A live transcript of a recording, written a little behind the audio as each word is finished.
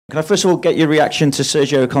Can I first of all get your reaction to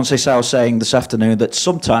Sergio Conceicao saying this afternoon that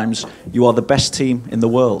sometimes you are the best team in the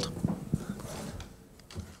world?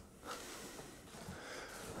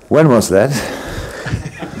 When was that?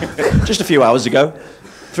 Just a few hours ago.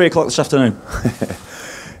 3 o'clock this afternoon.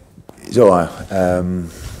 So,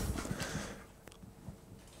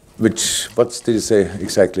 what did you say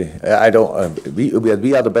exactly? I don't.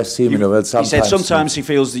 We are the best team in the world. He said sometimes he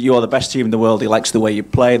feels that you are the best team in the world. He likes the way you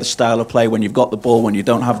play, the style of play, when you've got the ball, when you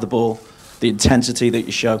don't have the ball, the intensity that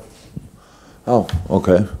you show. Oh,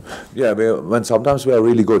 okay. Yeah, when sometimes we are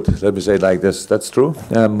really good. Let me say it like this. That's true.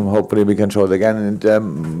 Hopefully we can show it again,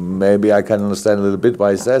 and maybe I can understand a little bit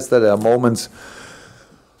why he says that. There are moments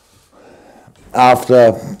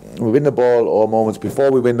after we win the ball, or moments before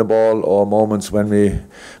we win the ball, or moments when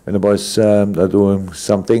the boys are doing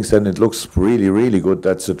some things and it looks really, really good.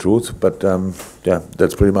 That's the truth. But yeah,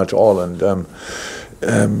 that's pretty much all. And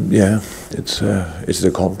yeah, it's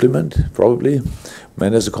a compliment, probably.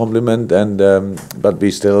 Man, it's a compliment, and but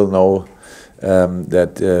we still know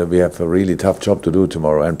that we have a really tough job to do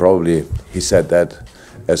tomorrow. And probably he said that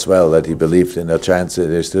as well, that he believed in their chances.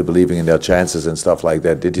 They're still believing in their chances and stuff like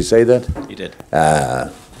that. Did he say that? He did.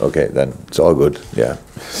 Okay, then it's all good. Yeah.